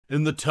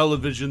In the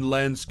television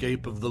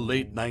landscape of the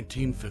late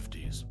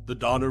 1950s, The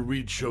Donna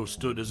Reed Show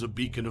stood as a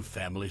beacon of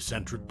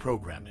family-centered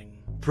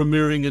programming.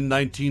 Premiering in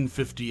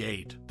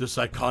 1958, this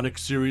iconic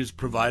series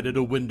provided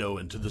a window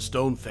into the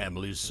Stone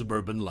family's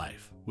suburban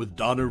life, with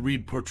Donna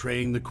Reed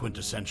portraying the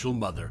quintessential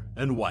mother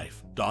and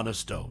wife, Donna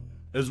Stone.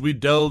 As we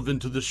delve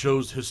into the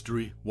show's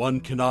history,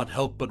 one cannot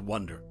help but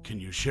wonder, can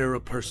you share a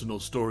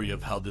personal story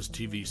of how this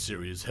TV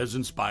series has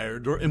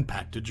inspired or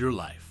impacted your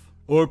life?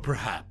 Or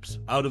perhaps,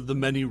 out of the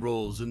many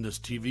roles in this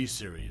TV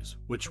series,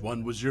 which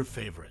one was your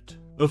favorite?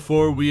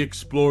 Before we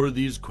explore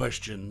these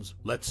questions,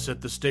 let's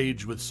set the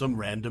stage with some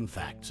random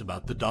facts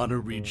about The Donna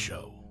Reed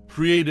Show.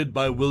 Created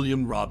by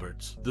William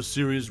Roberts, the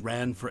series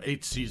ran for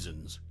 8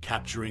 seasons,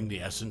 capturing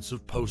the essence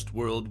of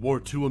post-World War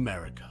II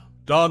America.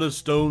 Donna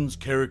Stone's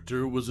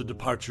character was a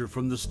departure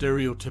from the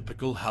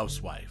stereotypical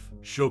housewife,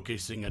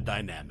 showcasing a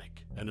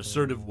dynamic and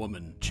assertive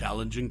woman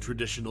challenging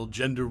traditional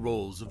gender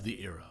roles of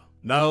the era.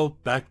 Now,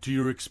 back to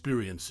your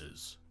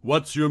experiences.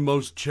 What's your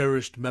most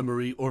cherished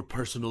memory or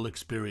personal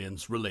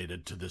experience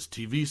related to this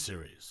TV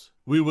series?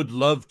 We would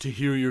love to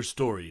hear your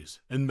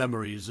stories and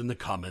memories in the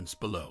comments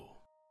below.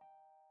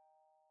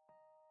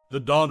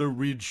 The Donna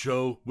Reed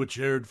Show, which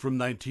aired from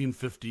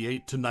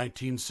 1958 to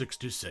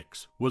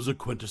 1966, was a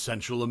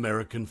quintessential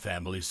American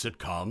family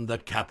sitcom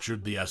that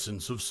captured the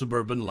essence of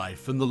suburban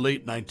life in the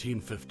late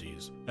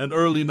 1950s and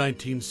early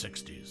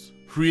 1960s.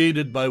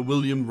 Created by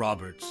William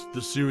Roberts,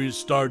 the series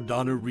starred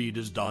Donna Reed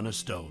as Donna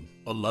Stone,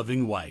 a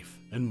loving wife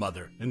and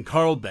mother, and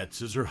Carl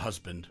Betz as her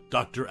husband,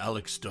 Dr.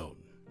 Alex Stone.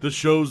 The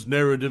show's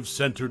narrative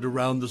centered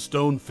around the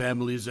Stone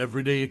family's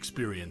everyday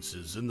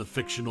experiences in the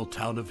fictional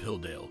town of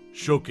Hilldale,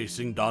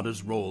 showcasing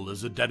Donna's role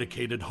as a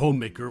dedicated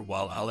homemaker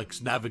while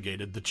Alex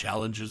navigated the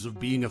challenges of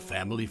being a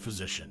family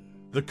physician.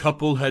 The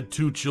couple had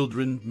 2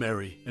 children,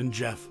 Mary and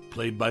Jeff,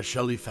 played by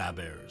Shelley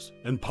Fabares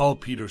and Paul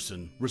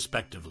Petersen,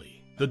 respectively.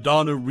 The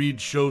Donna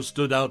Reed Show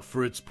stood out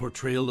for its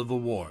portrayal of a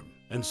warm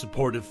and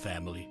supportive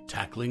family,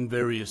 tackling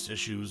various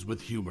issues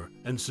with humor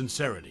and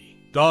sincerity.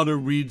 Donna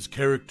Reed's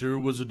character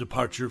was a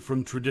departure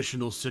from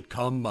traditional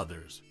sitcom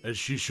mothers, as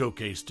she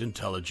showcased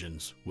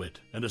intelligence,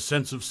 wit, and a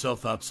sense of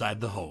self outside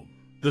the home.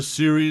 The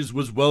series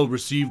was well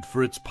received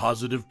for its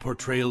positive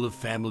portrayal of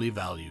family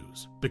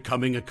values,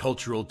 becoming a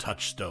cultural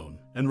touchstone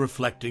and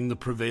reflecting the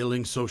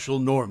prevailing social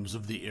norms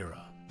of the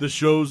era. The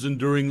show's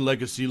enduring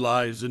legacy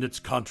lies in its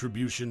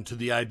contribution to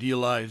the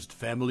idealized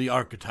family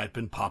archetype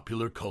in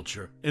popular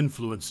culture,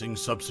 influencing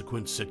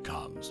subsequent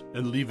sitcoms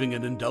and leaving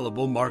an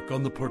indelible mark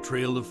on the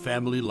portrayal of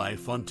family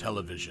life on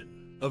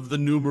television. Of the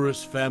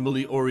numerous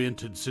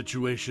family-oriented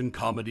situation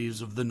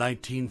comedies of the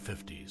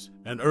 1950s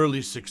and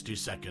early 60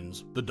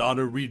 seconds, The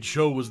Donna Reed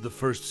Show was the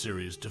first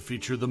series to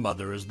feature the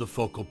mother as the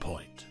focal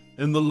point.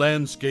 In the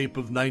landscape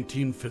of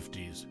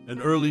 1950s and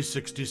early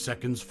 60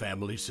 seconds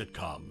family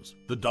sitcoms,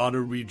 The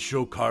Donna Reed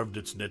Show carved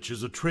its niche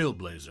as a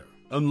trailblazer.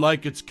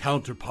 Unlike its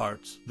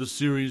counterparts, the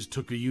series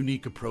took a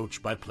unique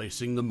approach by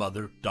placing the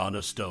mother,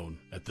 Donna Stone,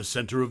 at the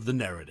center of the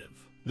narrative.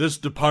 This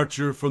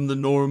departure from the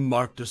norm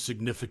marked a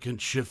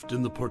significant shift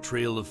in the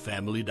portrayal of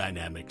family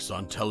dynamics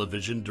on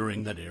television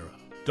during that era.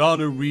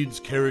 Donna Reed's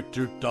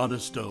character, Donna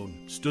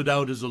Stone, stood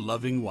out as a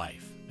loving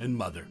wife and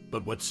mother,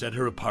 but what set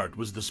her apart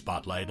was the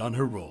spotlight on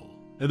her role.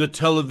 In a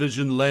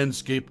television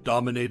landscape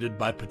dominated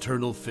by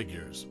paternal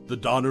figures, The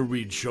Donna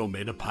Reed Show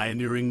made a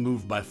pioneering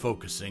move by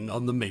focusing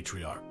on the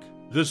matriarch.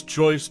 This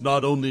choice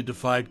not only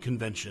defied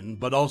convention,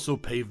 but also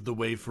paved the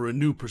way for a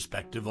new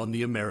perspective on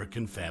the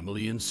American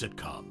family in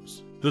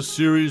sitcoms. The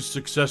series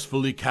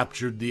successfully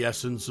captured the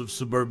essence of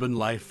suburban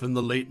life in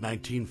the late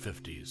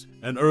 1950s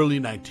and early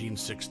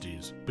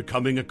 1960s,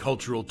 becoming a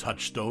cultural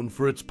touchstone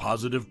for its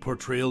positive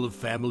portrayal of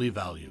family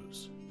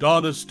values.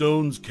 Donna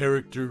Stone's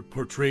character,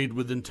 portrayed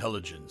with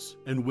intelligence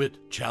and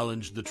wit,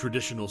 challenged the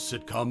traditional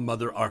sitcom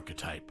mother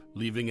archetype,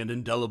 leaving an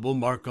indelible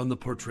mark on the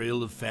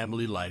portrayal of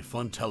family life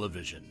on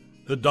television.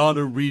 The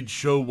Donna Reed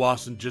Show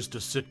wasn't just a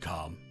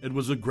sitcom, it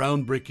was a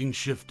groundbreaking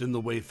shift in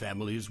the way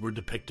families were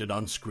depicted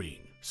on screen,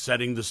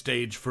 setting the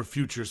stage for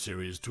future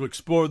series to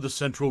explore the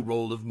central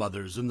role of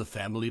mothers in the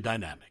family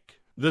dynamic.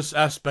 This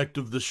aspect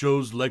of the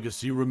show's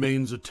legacy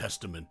remains a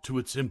testament to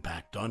its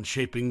impact on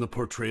shaping the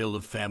portrayal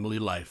of family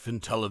life in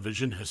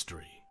television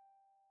history.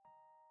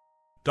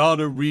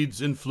 Donna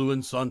Reed's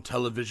influence on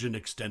television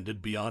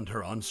extended beyond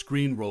her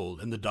on-screen role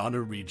in The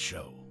Donna Reed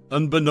Show.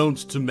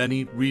 Unbeknownst to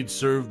many, Reed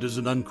served as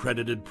an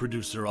uncredited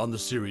producer on the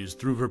series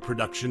through her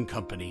production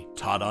company,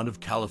 Towne of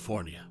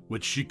California,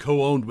 which she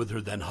co-owned with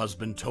her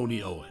then-husband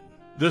Tony Owen.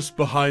 This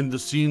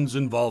behind-the-scenes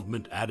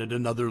involvement added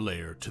another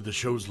layer to the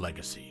show's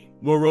legacy.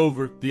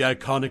 Moreover, the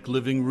iconic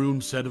living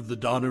room set of The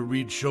Donna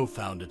Reed Show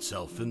found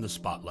itself in the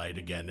spotlight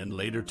again in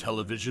later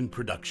television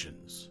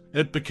productions.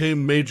 It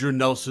became Major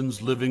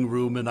Nelson's living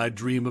room in I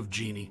Dream of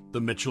Jeannie, the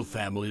Mitchell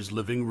family's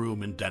living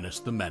room in Dennis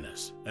the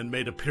Menace, and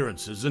made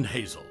appearances in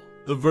Hazel.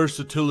 The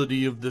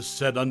versatility of this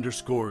set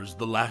underscores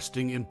the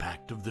lasting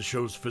impact of the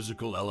show's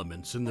physical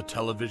elements in the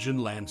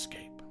television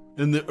landscape.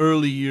 In the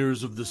early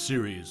years of the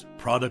series,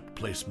 product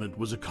placement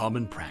was a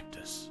common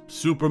practice.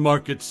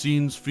 Supermarket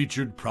scenes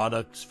featured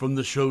products from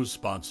the show's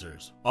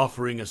sponsors,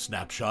 offering a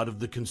snapshot of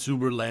the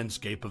consumer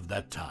landscape of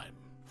that time.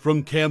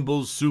 From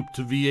Campbell's soup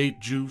to V8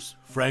 juice,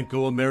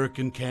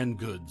 Franco-American canned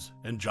goods,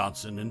 and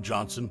Johnson &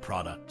 Johnson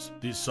products,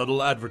 these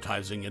subtle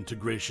advertising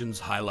integrations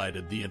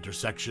highlighted the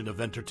intersection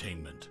of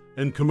entertainment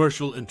and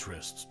commercial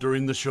interests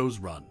during the show's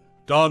run.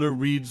 Donna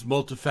Reed's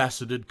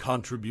multifaceted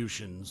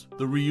contributions,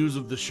 the reuse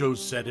of the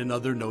show's set in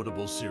other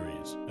notable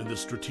series, and the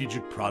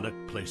strategic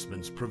product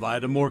placements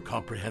provide a more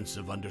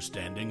comprehensive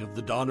understanding of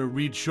the Donna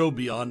Reed show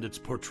beyond its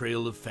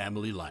portrayal of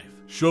family life,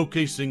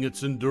 showcasing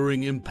its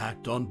enduring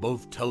impact on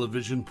both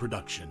television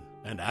production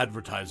and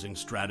advertising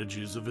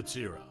strategies of its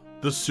era.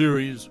 The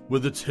series,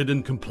 with its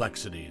hidden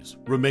complexities,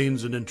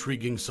 remains an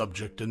intriguing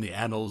subject in the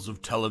annals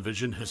of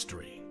television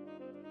history.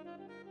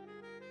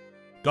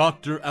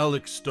 Dr.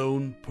 Alex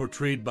Stone,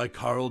 portrayed by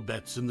Carl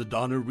Betz in The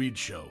Donna Reed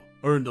Show,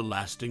 earned a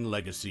lasting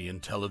legacy in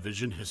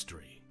television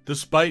history.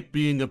 Despite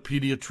being a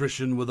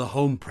pediatrician with a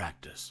home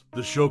practice,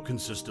 the show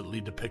consistently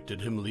depicted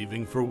him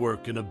leaving for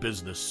work in a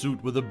business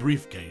suit with a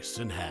briefcase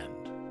in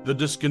hand. The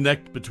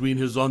disconnect between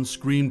his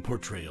on-screen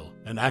portrayal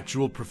and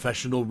actual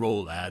professional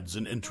role adds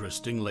an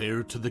interesting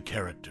layer to the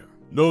character.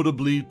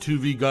 Notably,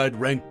 TV Guide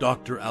ranked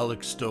Dr.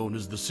 Alex Stone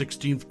as the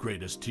 16th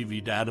greatest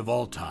TV dad of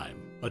all time,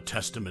 a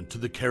testament to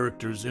the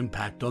character's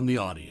impact on the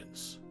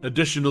audience.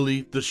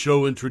 Additionally, the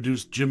show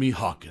introduced Jimmy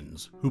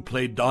Hawkins, who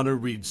played Donna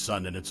Reed's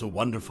son in It's a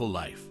Wonderful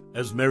Life,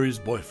 as Mary's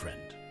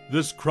boyfriend.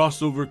 This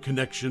crossover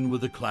connection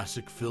with a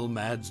classic film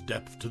adds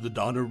depth to the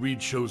Donna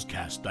Reed show's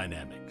cast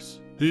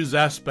dynamics. These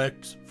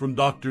aspects, from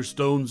Dr.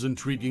 Stone's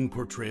intriguing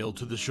portrayal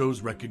to the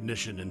show's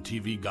recognition in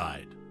TV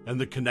Guide, and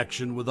the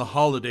connection with a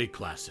holiday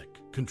classic,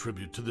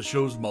 contribute to the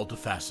show's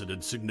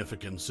multifaceted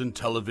significance in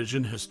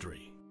television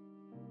history.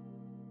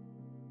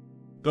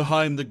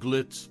 Behind the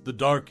glitz, the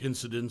dark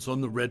incidents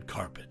on the red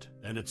carpet,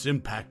 and its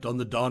impact on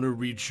the Donna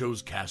Reed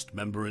show's cast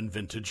member in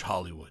vintage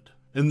Hollywood.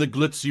 In the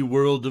glitzy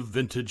world of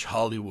vintage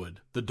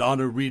Hollywood, the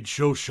Donna Reed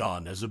show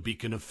shone as a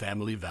beacon of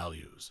family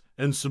values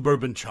and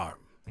suburban charm.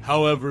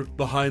 However,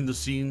 behind the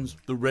scenes,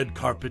 the red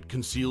carpet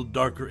concealed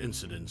darker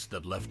incidents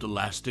that left a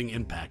lasting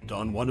impact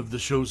on one of the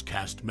show's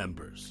cast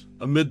members.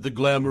 Amid the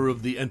glamour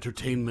of the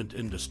entertainment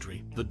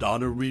industry, the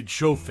Donna Reed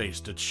show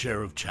faced its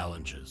share of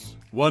challenges.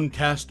 One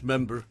cast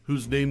member,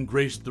 whose name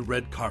graced the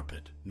red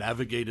carpet,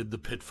 navigated the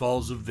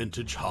pitfalls of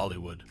vintage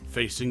Hollywood,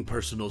 facing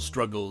personal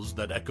struggles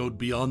that echoed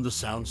beyond the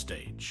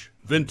soundstage.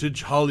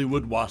 Vintage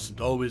Hollywood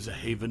wasn't always a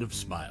haven of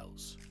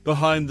smiles.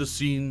 Behind the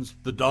scenes,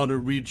 the Donna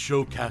Reed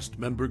show cast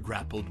member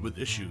grappled with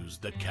issues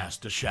that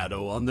cast a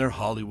shadow on their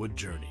Hollywood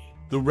journey.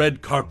 The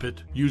red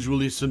carpet,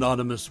 usually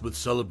synonymous with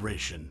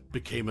celebration,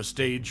 became a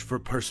stage for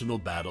personal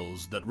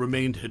battles that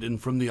remained hidden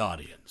from the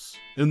audience.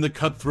 In the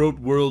cutthroat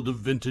world of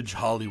vintage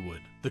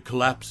Hollywood, the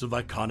collapse of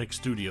iconic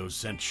studios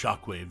sent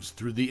shockwaves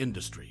through the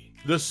industry.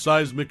 This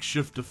seismic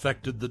shift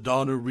affected the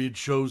Donna Reed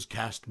show's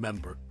cast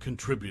member,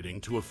 contributing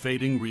to a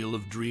fading reel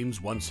of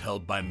dreams once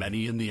held by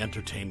many in the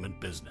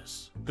entertainment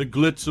business. The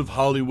glitz of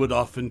Hollywood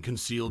often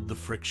concealed the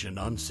friction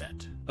on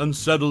set.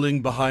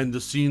 Unsettling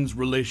behind-the-scenes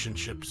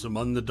relationships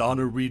among the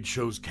Donna Reed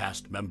show's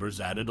cast members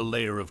added a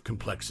layer of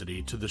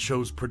complexity to the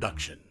show's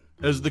production.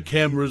 As the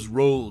cameras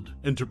rolled,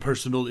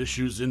 interpersonal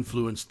issues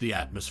influenced the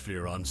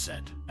atmosphere on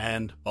set,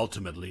 and,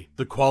 ultimately,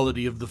 the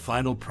quality of the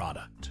final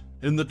product.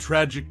 In the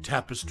tragic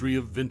tapestry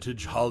of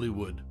vintage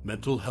Hollywood,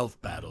 mental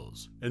health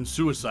battles and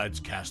suicides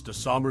cast a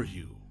somber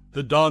hue.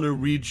 The Donna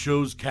Reed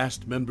show's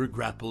cast member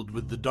grappled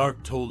with the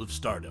dark toll of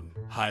stardom,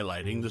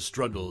 highlighting the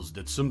struggles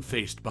that some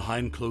faced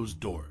behind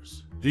closed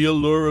doors. The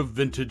allure of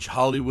vintage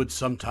Hollywood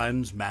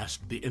sometimes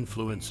masked the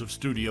influence of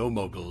studio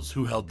moguls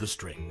who held the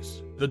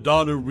strings. The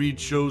Donna Reed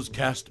show's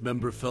cast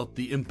member felt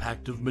the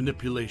impact of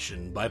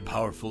manipulation by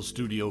powerful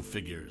studio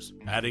figures,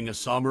 adding a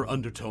somber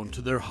undertone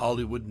to their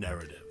Hollywood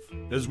narrative.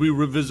 As we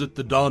revisit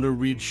the Donna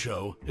Reed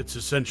show, it's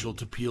essential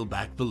to peel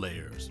back the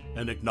layers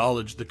and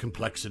acknowledge the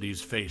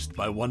complexities faced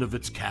by one of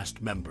its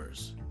cast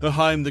members.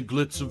 Behind the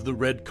glitz of the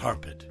red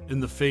carpet, in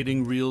the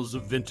fading reels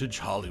of vintage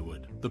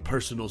Hollywood, the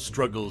personal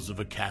struggles of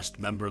a cast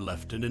member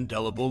left an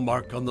indelible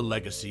mark on the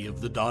legacy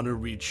of the Donna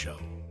Reed show.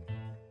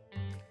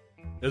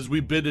 As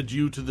we bid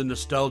adieu to the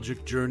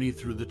nostalgic journey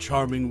through the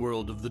charming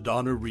world of the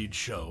Donna Reed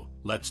show,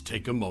 let's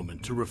take a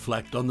moment to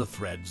reflect on the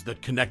threads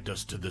that connect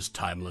us to this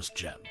timeless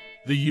gem.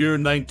 The year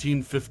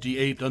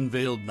 1958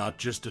 unveiled not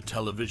just a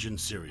television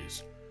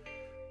series,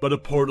 but a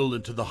portal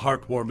into the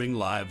heartwarming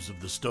lives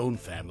of the Stone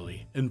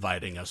family,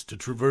 inviting us to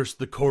traverse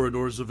the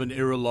corridors of an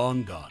era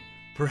long gone.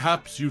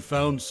 Perhaps you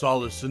found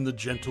solace in the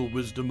gentle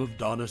wisdom of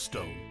Donna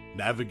Stone,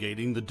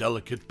 navigating the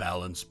delicate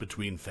balance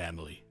between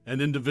family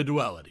and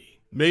individuality.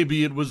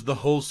 Maybe it was the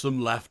wholesome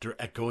laughter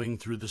echoing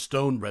through the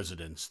Stone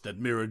residence that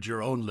mirrored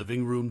your own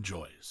living room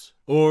joys.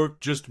 Or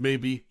just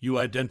maybe you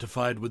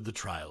identified with the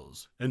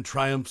trials and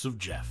triumphs of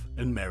Jeff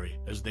and Mary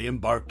as they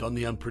embarked on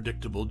the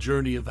unpredictable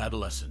journey of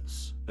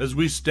adolescence. As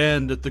we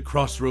stand at the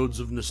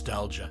crossroads of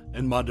nostalgia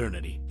and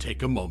modernity,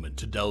 take a moment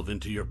to delve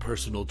into your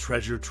personal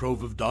treasure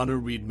trove of Donna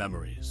Reed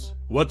memories.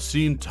 What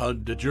scene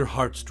tugged at your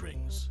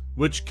heartstrings?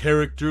 Which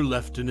character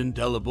left an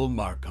indelible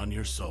mark on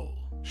your soul?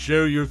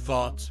 Share your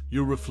thoughts,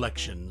 your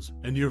reflections,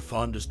 and your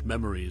fondest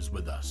memories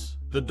with us.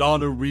 The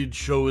Donna Reed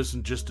Show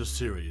isn't just a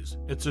series,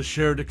 it's a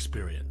shared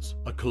experience,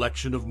 a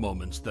collection of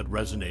moments that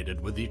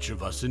resonated with each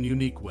of us in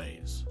unique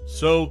ways.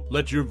 So,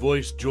 let your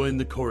voice join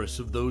the chorus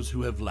of those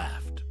who have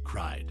laughed,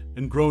 cried,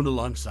 and grown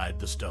alongside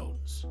the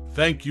Stones.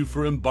 Thank you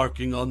for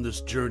embarking on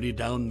this journey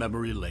down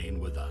memory lane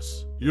with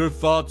us. Your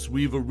thoughts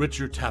weave a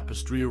richer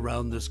tapestry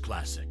around this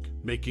classic,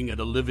 making it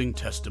a living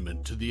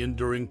testament to the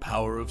enduring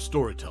power of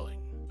storytelling.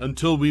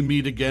 Until we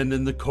meet again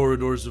in the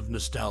corridors of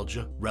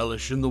nostalgia,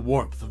 relish in the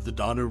warmth of the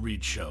Donna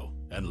Reed Show,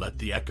 and let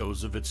the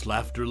echoes of its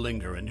laughter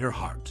linger in your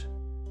heart.